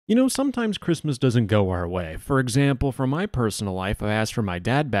You know, sometimes Christmas doesn't go our way. For example, for my personal life, I asked for my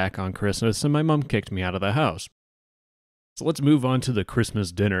dad back on Christmas and my mom kicked me out of the house. So let's move on to the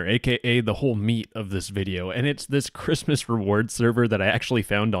Christmas dinner, aka the whole meat of this video, and it's this Christmas reward server that I actually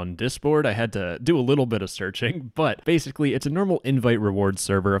found on Discord. I had to do a little bit of searching, but basically it's a normal invite reward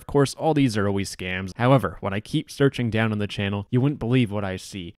server. Of course, all these are always scams. However, when I keep searching down on the channel, you wouldn't believe what I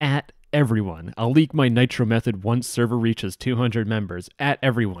see. At everyone. I'll leak my Nitro method once server reaches 200 members. At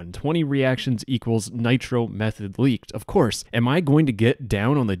everyone. 20 reactions equals Nitro method leaked. Of course, am I going to get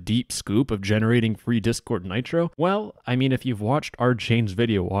down on the deep scoop of generating free Discord Nitro? Well, I mean, if you've watched RJain's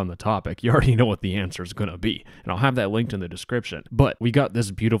video on the topic, you already know what the answer is going to be. And I'll have that linked in the description. But we got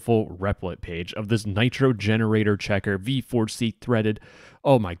this beautiful Replit page of this Nitro generator checker V4C threaded.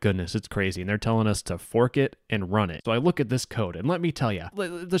 Oh my goodness, it's crazy. And they're telling us to fork it and run it. So I look at this code and let me tell you,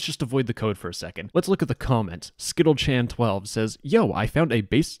 let's just avoid the code for a second. Let's look at the comments. SkittleChan12 says, yo, I found a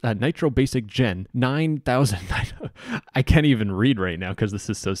Nitro basic gen 9000. I can't even read right now because this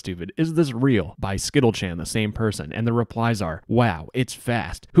is so stupid. Is this real? By SkittleChan, the same person. And the replies are, wow, it's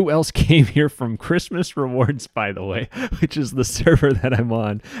fast. Who else came here from Christmas Rewards, by the way, which is the server that I'm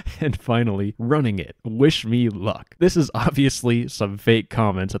on, and finally running it. Wish me luck. This is obviously some fake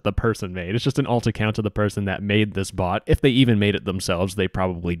comments that the person made. It's just an alt account of the person that made this bot. If they even made it themselves, they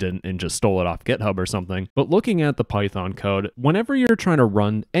probably didn't and just stole it off GitHub or something. But looking at the Python code, whenever you're trying to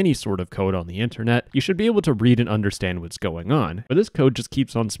run any sort of code on the internet, you should be able to read and understand what's going on. But this code just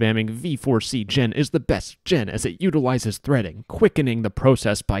keeps on spamming V4C gen is the best gen as it utilizes threading, quickening the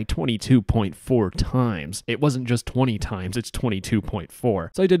process by 22.4 times. It wasn't just 20 times, it's 22.4.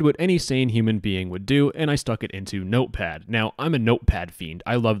 So I did what any sane human being would do, and I stuck it into Notepad. Now, I'm a Notepad fiend.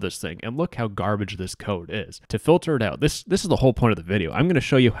 I love this thing, and look how garbage this code is. To filter it out, this is the whole point of the video. I'm going to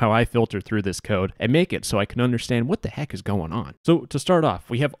show you how I filter through this code and make it so I can understand what the heck is going on. So to start off,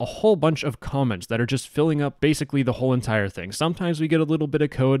 we have a whole bunch of comments that are just filling up basically the whole entire thing. Sometimes we get a little bit of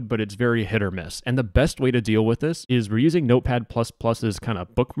code, but it's very hit or miss. And the best way to deal with this is we're using Notepad++'s kind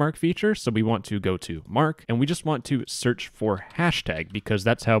of bookmark feature. So we want to go to mark, and we just want to search for hashtag, because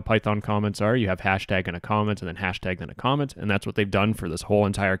that's how Python comments are. You have hashtag and a comment, and then hashtag, then a comment, and that's what they've done for this whole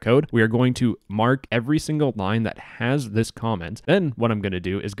entire code. We are going to mark every single line that has this comment. Then what I'm going to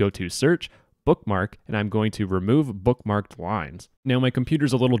do is go to search, bookmark, and I'm going to remove bookmarked lines. Now, my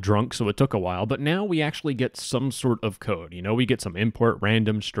computer's a little drunk, so it took a while, but now we actually get some sort of code. You know, we get some import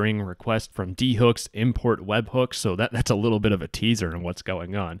random string request from dhooks, import webhooks, so that's a little bit of a teaser on what's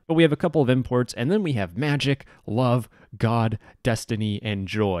going on. But we have a couple of imports, and then we have magic, love, God, destiny, and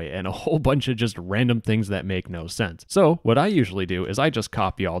joy, and a whole bunch of just random things that make no sense. So what I usually do is I just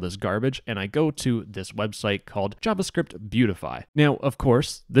copy all this garbage, and I go to this website called JavaScript Beautify. Now, of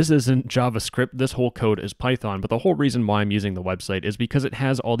course, this isn't JavaScript. This whole code is Python, but the whole reason why I'm using the website is because it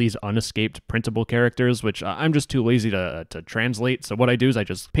has all these unescaped printable characters, which I'm just too lazy to translate. So what I do is I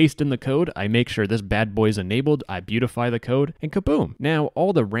just paste in the code, I make sure this bad boy is enabled, I beautify the code, and kaboom. Now,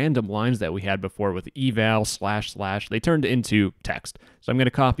 all the random lines that we had before with eval, // they turned into text. So I'm going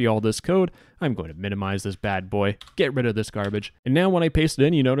to copy all this code, I'm going to minimize this bad boy, get rid of this garbage, and now when I paste it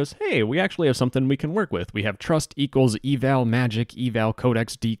in, you notice, hey, we actually have something we can work with. We have trust equals eval magic, eval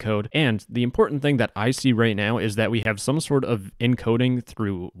codex decode, and the important thing that I see right now is that we have some sort of encoding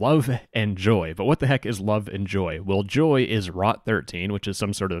through love and joy. But what the heck is love and joy? Well, joy is ROT13, which is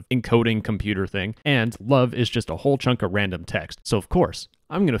some sort of encoding computer thing, and love is just a whole chunk of random text. So of course,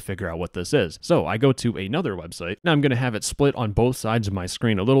 I'm going to figure out what this is. So I go to another website. Now I'm going to have it split on both sides of my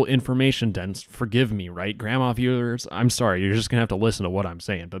screen. A little information dense. Forgive me, right? Grandma viewers, I'm sorry. You're just going to have to listen to what I'm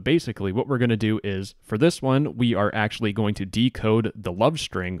saying. But basically what we're going to do is, for this one, we are actually going to decode the love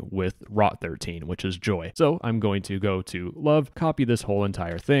string with ROT13, which is joy. So I'm going to go to love, copy this whole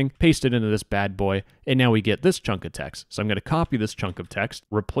entire thing, paste it into this bad boy, and now we get this chunk of text. So I'm going to copy this chunk of text,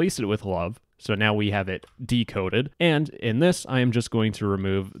 replace it with love, so now we have it decoded, and in this, I am just going to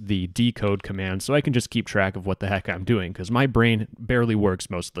remove the decode command so I can just keep track of what the heck I'm doing, because my brain barely works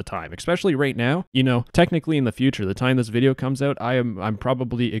most of the time, especially right now. You know, technically in the future, the time this video comes out, I'm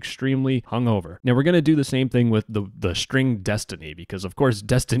probably extremely hungover. Now we're going to do the same thing with the string destiny, because of course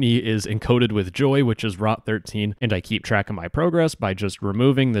destiny is encoded with joy, which is ROT13, and I keep track of my progress by just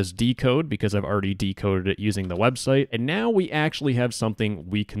removing this decode because I've already decoded it using the website, and now we actually have something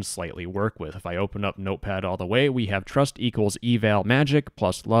we can slightly work with. If I open up Notepad all the way, we have trust equals eval magic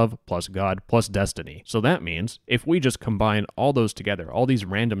plus love plus God plus destiny. So that means if we just combine all those together, all these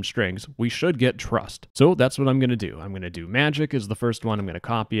random strings, we should get trust. So that's what I'm going to do. I'm going to do magic is the first one. I'm going to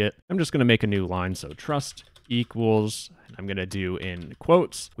copy it. I'm just going to make a new line. So trust equals, I'm going to do in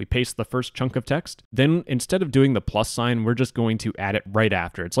quotes, we paste the first chunk of text. Then instead of doing the plus sign, we're just going to add it right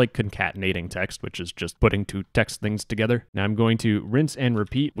after. It's like concatenating text, which is just putting two text things together. Now I'm going to rinse and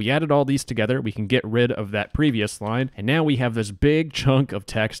repeat. We added all these together. We can get rid of that previous line. And now we have this big chunk of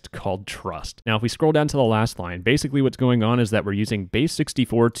text called trust. Now, if we scroll down to the last line, basically what's going on is that we're using base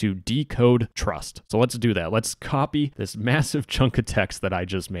 64 to decode trust. So let's do that. Let's copy this massive chunk of text that I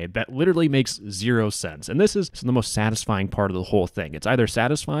just made that literally makes 0 sense. And this is the most satisfying part of the whole thing. It's either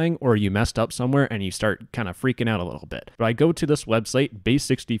satisfying or you messed up somewhere and you start kind of freaking out a little bit. But I go to this website, base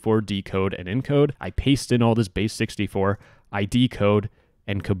 64 decode and encode. I paste in all this base 64, I decode,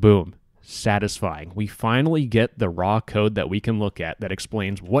 and kaboom. Satisfying. We finally get the raw code that we can look at that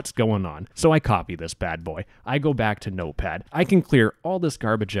explains what's going on. So I copy this bad boy. I go back to Notepad. I can clear all this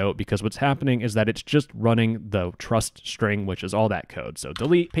garbage out because what's happening is that it's just running the trust string, which is all that code. So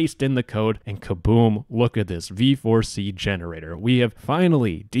delete, paste in the code, and kaboom, look at this V4C generator. We have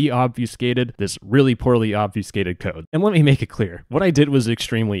finally deobfuscated this really poorly obfuscated code. And let me make it clear, what I did was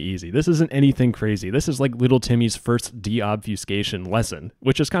extremely easy. This isn't anything crazy. This is like little Timmy's first deobfuscation lesson,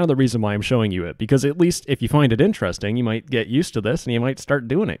 which is kind of the reason why I'm showing you it, because at least if you find it interesting, you might get used to this and you might start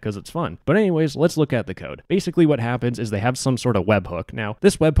doing it because it's fun. But anyways, let's look at the code. Basically what happens is they have some sort of webhook. Now,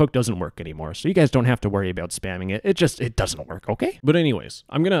 this webhook doesn't work anymore, so you guys don't have to worry about spamming it. It doesn't work, okay? But anyways,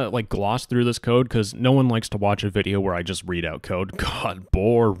 I'm gonna like gloss through this code because no one likes to watch a video where I just read out code. God,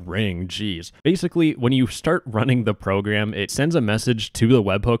 boring, jeez. Basically, when you start running the program, it sends a message to the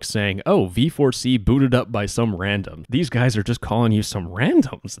webhook saying, oh, V4C booted up by some random. These guys are just calling you some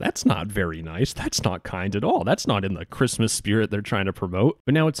randoms. That's not very nice. That's not kind at all. That's not in the Christmas spirit they're trying to promote.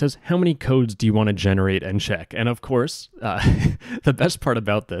 But now it says, how many codes do you want to generate and check? And of course, the best part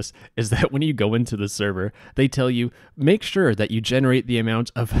about this is that when you go into the server, they tell you, make sure that you generate the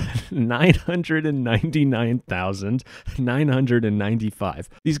amount of 999,995.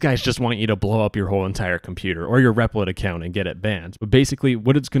 These guys just want you to blow up your whole entire computer or your Replit account and get it banned. But basically,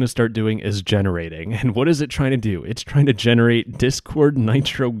 what it's going to start doing is generating. And what is it trying to do? It's trying to generate Discord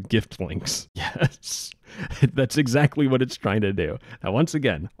Nitro gift links. Yes. That's exactly what it's trying to do. Now, once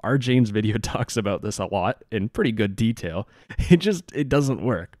again, RJain's video talks about this a lot in pretty good detail. It doesn't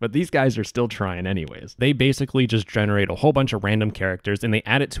work, but these guys are still trying anyways. They basically just generate a whole bunch of random characters and they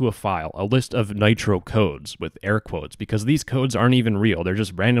add it to a file, a list of Nitro codes with air quotes, because these codes aren't even real. They're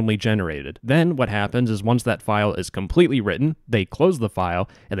just randomly generated. Then what happens is once that file is completely written, they close the file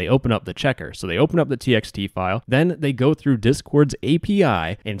and they open up the checker. So they open up the TXT file, then they go through Discord's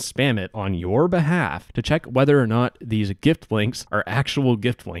API and spam it on your behalf to check whether or not these gift links are actual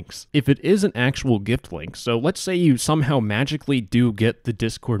gift links. If it is an actual gift link, so let's say you somehow magically do get the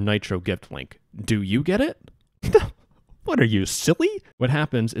Discord Nitro gift link. Do you get it? What are you, silly? What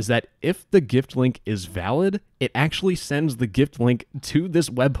happens is that if the gift link is valid, it actually sends the gift link to this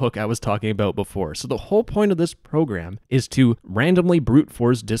webhook I was talking about before. So the whole point of this program is to randomly brute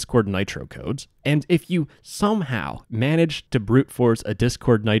force Discord Nitro codes. And if you somehow manage to brute force a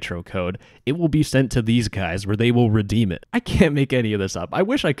Discord Nitro code, it will be sent to these guys where they will redeem it. I can't make any of this up. I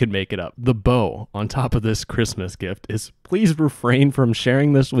wish I could make it up. The bow on top of this Christmas gift is, please refrain from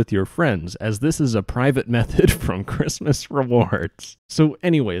sharing this with your friends, as this is a private method from Christmas rewards. So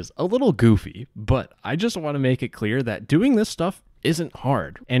anyways, a little goofy, but I just want to make it clear that doing this stuff isn't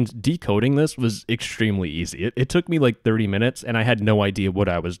hard, and decoding this was extremely easy. It took me like 30 minutes and I had no idea what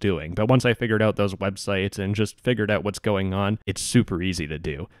I was doing, but once I figured out those websites and just figured out what's going on, it's super easy to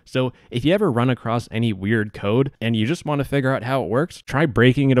do. So if you ever run across any weird code and you just want to figure out how it works, try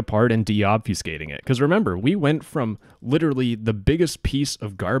breaking it apart and deobfuscating it. Because remember, we went from literally the biggest piece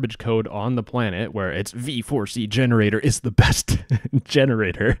of garbage code on the planet, where it's V4C generator is the best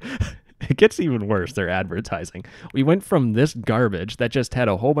generator. It gets even worse, their advertising. We went from this garbage that just had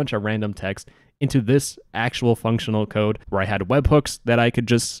a whole bunch of random text into this actual functional code where I had webhooks that I could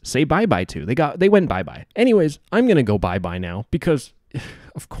just say bye-bye to. They went bye-bye. Anyways, I'm going to go bye-bye now because,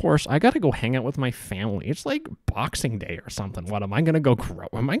 of course, I got to go hang out with my family. It's like Boxing Day or something. What, am I going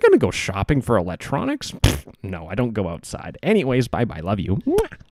to go shopping for electronics? No, I don't go outside. Anyways, bye-bye. Love you.